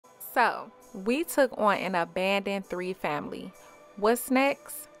So, we took on an abandoned 3 family. What's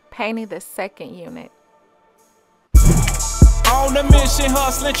next? Painting the 2nd unit. On the mission,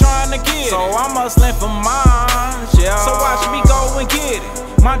 hustling, trying to get it. So I'm hustling for mine, yeah. So watch me go and get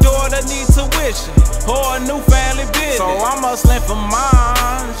it. My daughter needs tuition or a new family business. So I'm hustling for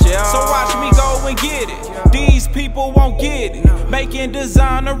mine, yeah. So watch me go and get it. These people won't get it. Making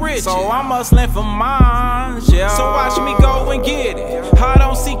designer rich. So I'm hustling for mine, yeah. So watch me go and get it. I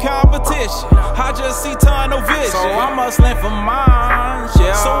don't see competition. I just see tunnel vision. So I'm hustling for mine,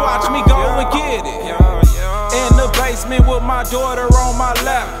 yeah. So watch me go and get it. In the basement with my daughter on my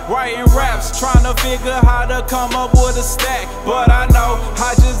lap, writing raps, trying to figure how to come up with a stack. But I know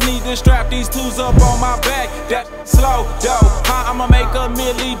I just need to strap these 2s up on my back. That slow though, I'ma make a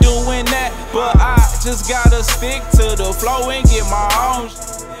milli doing that. But I just gotta stick to the flow and get my own.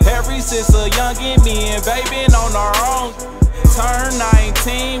 Ever since a youngin', me and baby on our own. Turn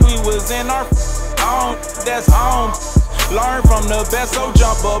 19, we was in our own. That's on. Learn from the best, so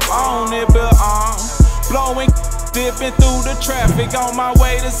jump up on it, but blowing, dipping through the traffic on my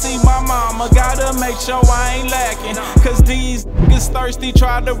way to see my mama. Gotta make sure I ain't lacking, cause these niggas thirsty,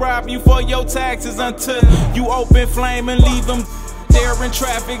 try to rob you for your taxes until you open flame and leave them there in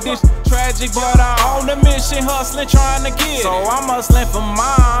traffic. This tragic, but I'm on the mission, hustling, trying to get it. So I'm hustling for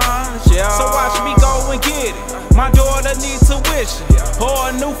mine, yeah. So watch me go and get it. My daughter needs tuition or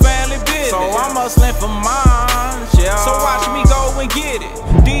a new family business. So I'm hustling for mine, yeah. So watch me go and get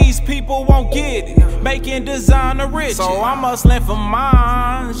it. These people won't get it. Making designer rich. So I'm hustling for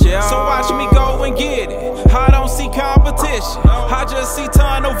mine, yeah. So watch me go and get it. I don't see competition. I just see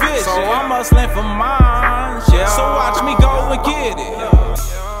tunnel vision. So I'm hustling for mine, yeah. So watch me go and get it.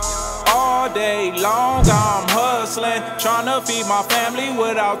 All day long I'm hustling, trying to feed my family.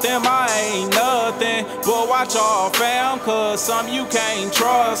 Without them I ain't nothing. But watch all fam, cause some you can't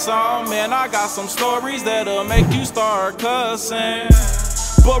trust some. Man, I got some stories that'll make you start cussing.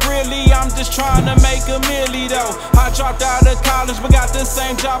 But really I'm just trying to make a milli though. I dropped out of college but got the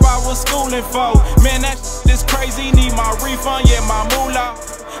same job I was schooling for. Man, that shit is crazy, need my refund, yeah, my moolah.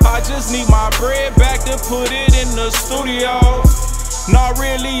 I just need my bread back to put it in the studio. Not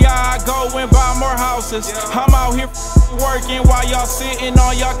really, I go and buy more houses. I'm out here working while y'all sitting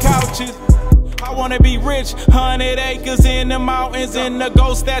on your couches. I wanna be rich, 100 acres in the mountains, and the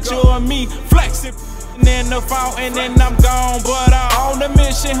gold statue of me flexing in the fountain, and I'm gone. But I'm on the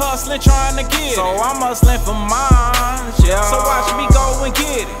mission, hustling, trying to get it. So I'm hustling for mine, yeah. So watch me go and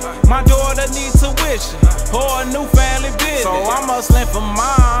get it. My daughter needs tuition or a new family business. So I'm hustling for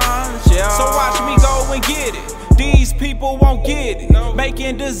mine, yeah. So watch me go and get it. These people won't get it.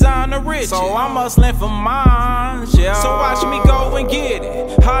 Making designer rich. So I'm hustling for mine, yeah. So watch me go and get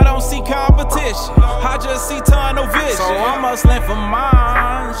it. I don't see competition. I just see tunnel vision. So I'm hustling for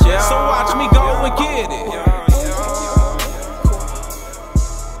mine, yeah. So watch me go and get it.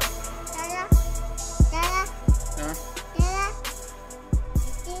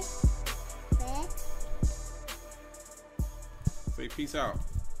 Say peace out.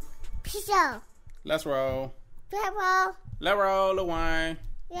 Peace out. Let's roll. Let's roll the wine.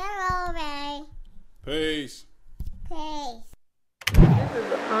 roll. Peace. Peace. This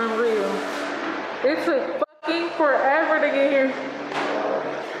is unreal. It took fucking forever to get here.